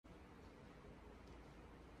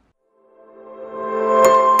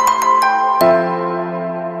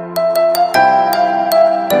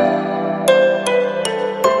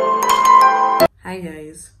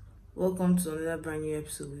welcome to another brand new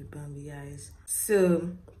episode with Bambi Eyes.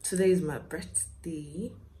 So today is my birthday,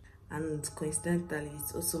 and coincidentally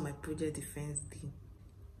it's also my project defense day.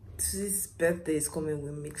 This birthday is coming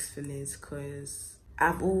with mixed feelings because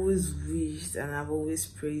I've always wished and I've always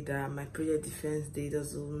prayed that my project defense day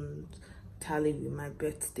doesn't tally with my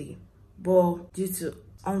birthday, but due to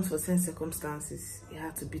unforeseen circumstances it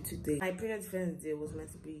had to be today. My project defense day was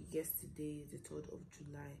meant to be yesterday, the 3rd of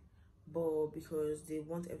July, but because they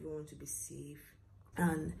want everyone to be safe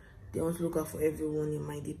and they want to look out for everyone in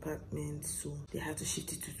my department, so they had to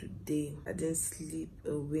shift it to today. I didn't sleep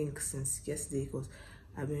a wink since yesterday because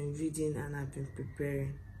I've been reading and I've been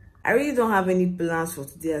preparing. I really don't have any plans for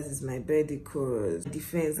today as it's my birthday because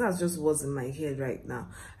defense, that's just what's in my head right now.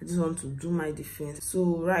 I just want to do my defense.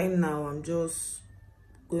 So right now I'm just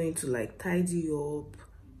going to like tidy up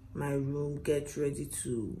my room, get ready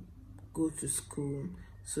to go to school.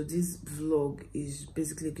 So this vlog is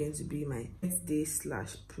basically going to be my birthday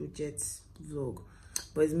 / project vlog,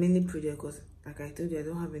 but it's mainly project because like I told you, I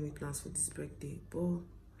don't have any plans for this birthday, but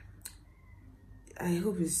I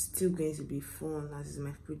hope it's still going to be fun as it's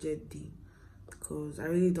my project day, because I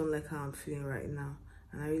really don't like how I'm feeling right now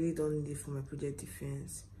and I really don't need it for my project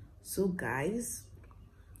defense. So guys,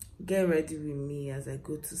 get ready with me as I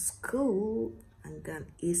go to school and go and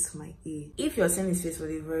ace my A. If you're seeing this face for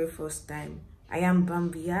the very first time, I am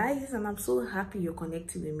Bambi Eyes and I'm so happy you're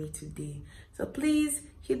connected with me today. So please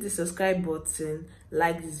hit the subscribe button,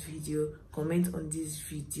 like this video, comment on this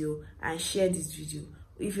video and share this video.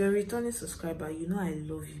 If you're a returning subscriber, you know I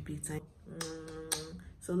love you big time.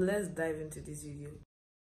 So let's dive into this video.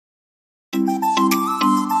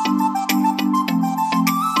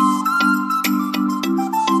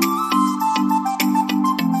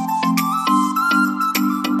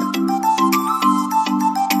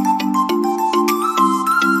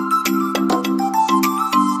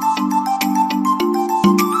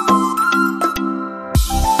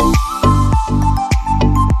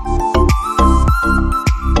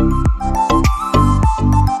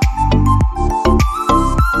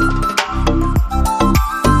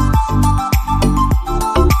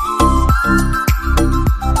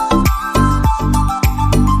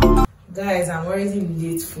 I'm already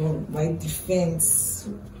late for my defense,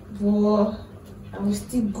 but I will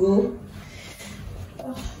still go.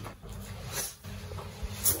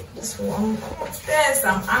 This one, stressed,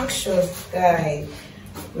 I'm anxious, guy.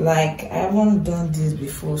 Like I haven't done this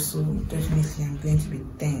before, so definitely I'm going to be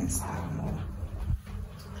tense. I don't know,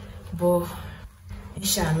 but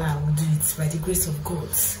inshallah I will do it by the grace of God.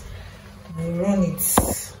 I will run it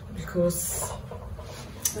because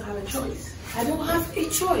I don't have a choice. I don't have a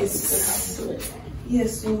choice. Just have to do it.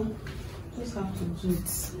 Yes, so just have to do it.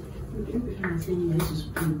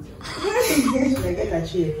 I get that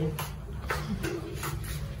chair.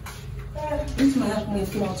 This might have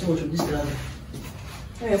to come out too much of this level.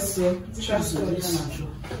 Yes, so trust me.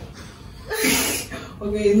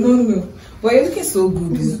 Okay, no. But you're looking so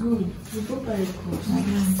good. It's good.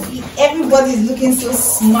 Everybody's looking so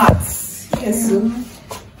smart. Yes, so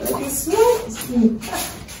looking smart.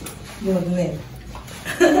 Your name.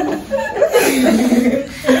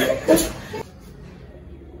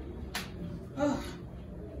 Oh,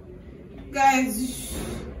 guys,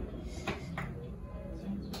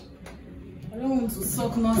 I don't want to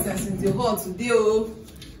talk nonsense in the hall today. Oh,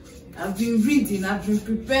 I've been reading, I've been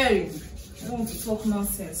preparing. I don't want to talk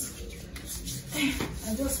nonsense.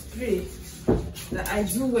 I just pray that I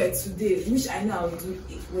do well today, which I know I'll do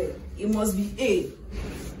it well. It must be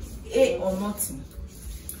A or nothing.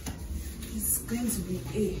 It's going to be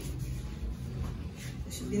A.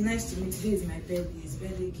 It should be nice to me. Today is my birthday. It's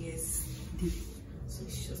birthday girl's day. So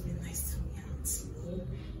it should just be nice to me. And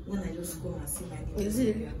when I just go and see my name. Is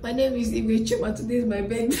it? My name is Ibe, and today is my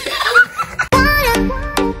birthday.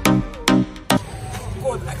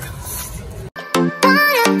 God, I can't.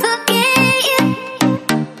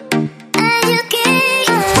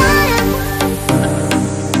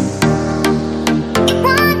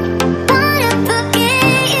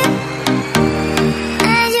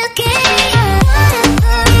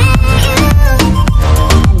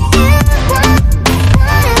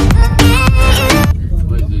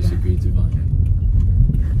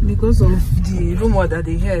 Because of the rumor that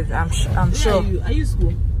they heard, I'm sure. Are you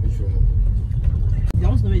school?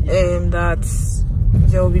 That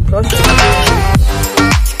there will be bloodshed.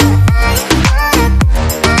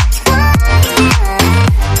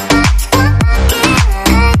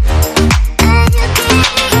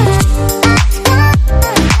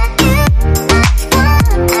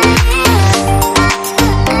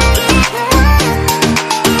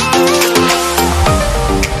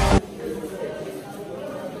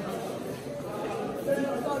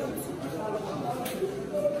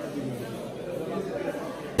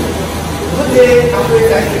 day, I'm going to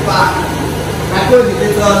the park. My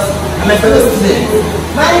co-educators and my fellow students.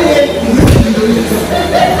 My name is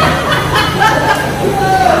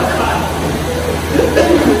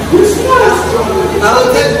I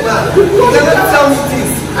will tell you, man. You cannot tell me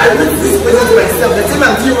this. I wrote this question to myself. The same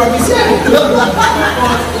I'm doing rubbish.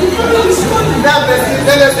 That person,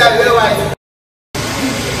 tell us that we're white.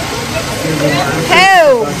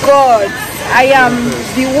 Oh God, I am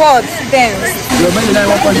the word tense.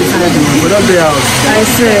 I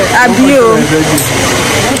say, Abio.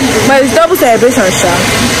 But it's double celebration, sir.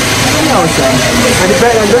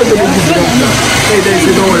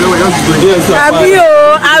 Abio.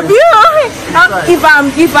 If I'm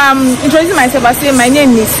introducing myself, I say my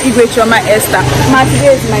name is Igwe Esther.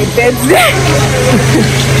 Today is my birthday.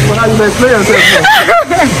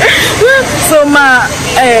 So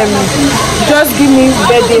just give me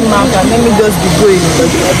birthday mark and let me just be going.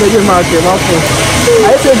 Birthday mark,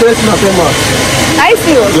 I say dress in November. I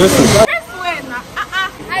feel.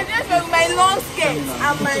 I dress with my long skirt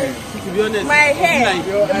and my hair,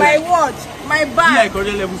 my watch, my bag.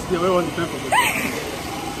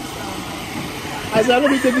 I said, I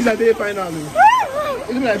don't take this at the final.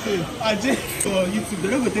 It's like I just for YouTube,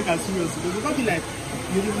 they're not going to take us serious. They will not be like,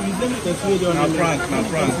 you never get serious on a prank.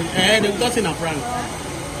 And they've got in a prank.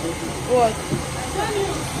 What?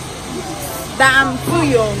 That I'm too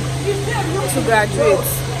young to graduate.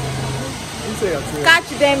 Catch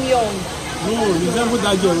them young. No, you never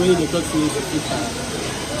that girl when they got serious.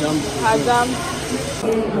 Adam.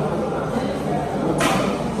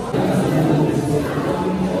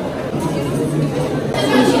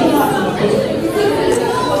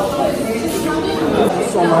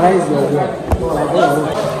 Summarize your work.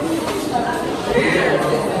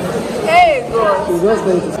 Hey, bro.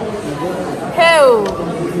 Hey,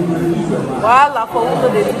 for all of the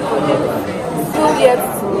project, still yet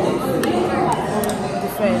to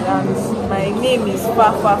defend, and my name is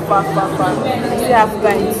far. I still have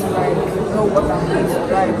time to know what I'm going to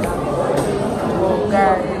write now. Oh,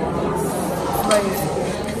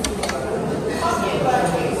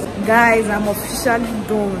 guys, I'm officially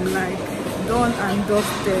done and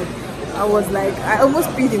dusted. I was like, I almost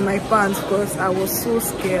peed in my pants because I was so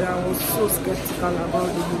scared. I was so skeptical about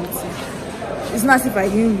the whole thing. It's not as if I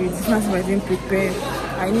didn't read, it's not as if I didn't prepare.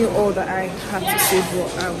 I knew all that I had to say, but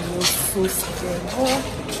I was so scared. Oh,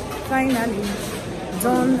 finally,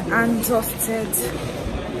 done and dusted.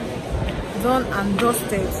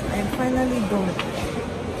 I'm finally done.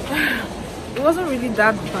 It wasn't really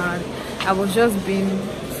that bad. I was just being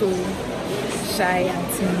so shy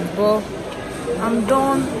and timid, but I'm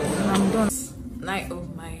done and I'm done. Night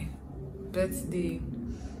of my birthday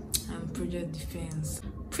and project defense.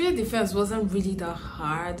 Project defense wasn't really that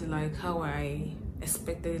hard, like how I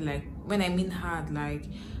expected. Like when I mean hard, like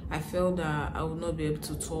I felt that I would not be able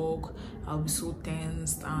to talk. I'll be so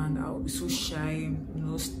tensed and I'll be so shy,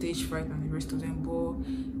 stage fright and the rest of them. But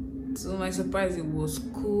to my surprise, it was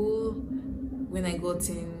cool. When I got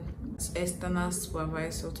in, external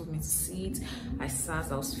supervisor told me to sit. I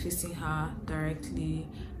sat, I was facing her directly,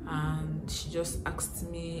 and she just asked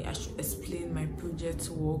me I should explain my project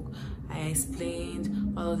work. I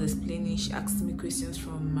explained. While I was explaining, she asked me questions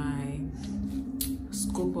from my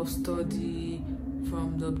scope of study,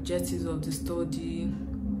 from the objectives of the study,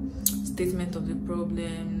 statement of the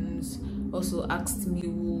problems. Also asked me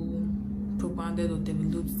who propounded or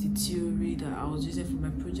developed the theory that I was using for my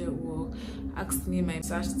project work, asked me my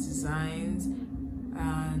research designs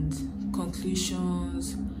and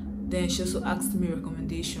conclusions. Then she also asked me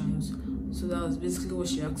recommendations. So that was basically what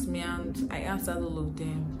she asked me, and I answered all of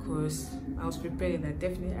them because I was prepared. I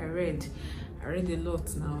read a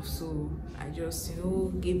lot now, so I just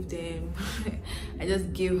gave them I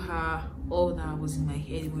just gave her all that was in my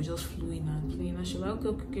head. It was just flowing, and she was like,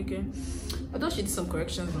 okay. Although she did some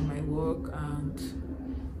corrections on my work and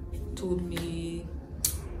told me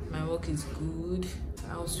my work is good,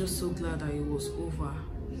 I was just so glad that it was over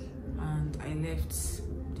and I left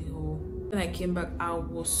the whole. When I came back, I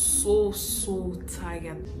was so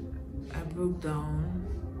tired. I broke down.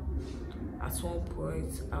 At one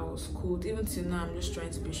point, I was cold. Even till now, I'm just trying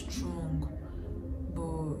to be strong,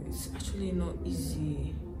 but it's actually not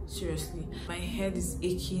easy. Seriously, my head is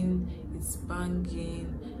aching, it's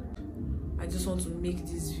banging. I just want to make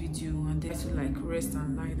this video and then to rest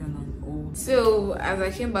and lie down and all. So as I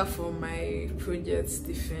came back from my project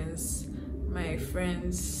defense, my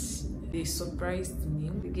friends, they surprised me.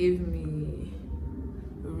 They gave me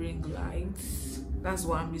ring lights. That's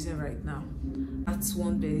what I'm using right now. That's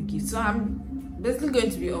one birthday gift. So I'm basically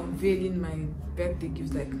going to be unveiling my birthday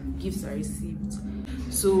gifts, like gifts I received.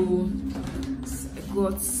 So I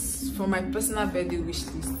got for my personal birthday wish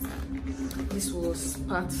list. This was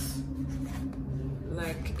part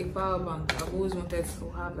like a power bank. I've always wanted to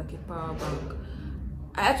have like a power bank.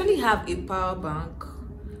 I actually have a power bank,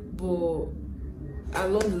 but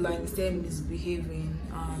along the line it's still misbehaving,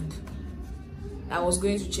 and I was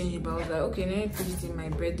going to change it, but I was like, okay, let me put it in my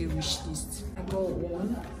birthday wish list. I got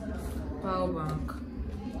one power bank.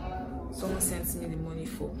 Someone sent me the money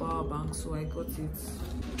for power bank, so I got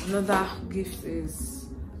it. Another gift is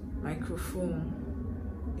microphone.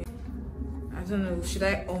 I don't know, should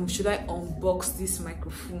I unbox this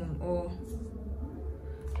microphone, or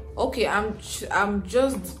okay, I'm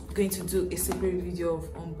just going to do a separate video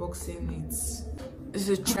of unboxing it. It's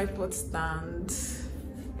a tripod stand.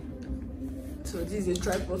 So this is a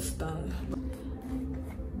tripod stand.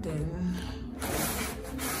 Then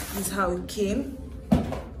this is how it came.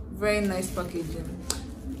 Very nice packaging.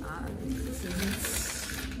 And this is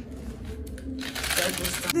tripod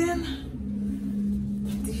stand.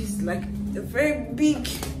 Then this is like a very big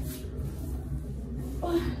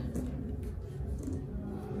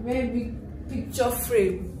picture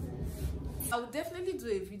frame. I'll definitely do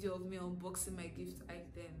a video of me unboxing my gift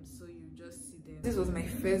items, so you just see them. This was my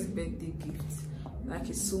first birthday gift. Like,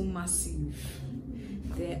 it's so massive.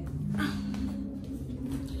 Then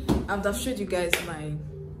I've showed you guys my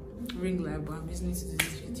ring light, but I'm using it to do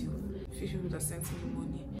this video. A few people that sent me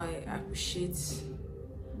money.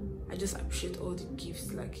 I just appreciate all the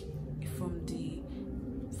gifts, like from the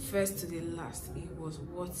first to the last. It was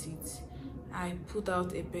worth it. I put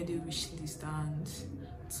out a birthday wish list, and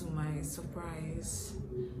to my surprise,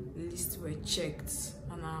 the lists were checked,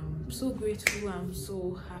 and I'm so grateful. I'm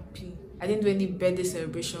so happy. I didn't do any birthday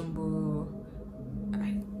celebration, but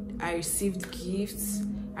I received gifts.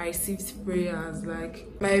 I received prayers. Like,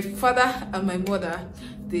 my father and my mother,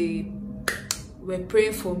 they were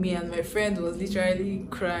praying for me, and my friend was literally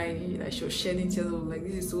crying. Like, she was shedding tears. I was like,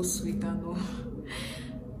 this is so sweet and all.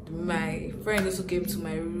 My friend also came to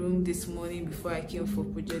my room this morning before I came for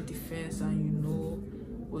project defense, and you know,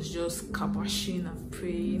 was just kabashing and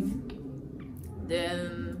praying.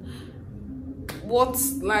 Then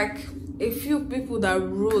like a few people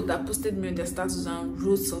that posted me on their status and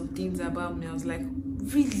wrote some things about me. I was like,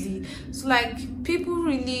 really? So like, people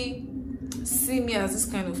really see me as this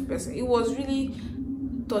kind of person. It was really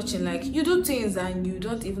touching. Like, you do things and you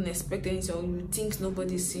don't even expect anything, or you think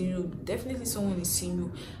nobody's seeing you. Definitely someone is seeing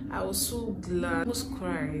you. I was so glad. I almost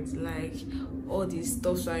cried, like all these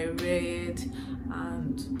stuff I read,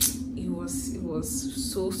 and it was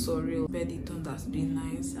so surreal. But it turned out to be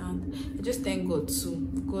nice, and I just thank God too.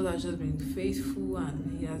 God has just been faithful,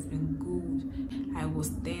 and he has been good. I was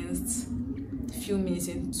tensed a few minutes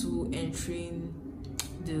into entering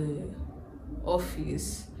the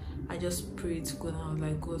office. I just prayed to God, and I was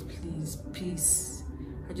like, God, please, peace.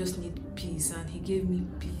 I just need peace. And he gave me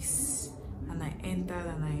peace. And I entered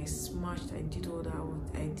and I smashed. I did all that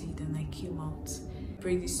I did, and I came out. I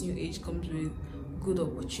pray this new age comes with good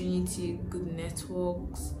opportunity, good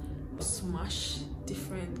networks, smash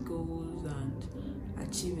different goals, and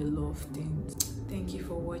achieve a lot of things. Thank you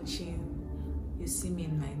for watching. You see me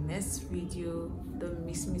in my next video. Don't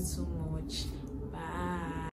miss me so much.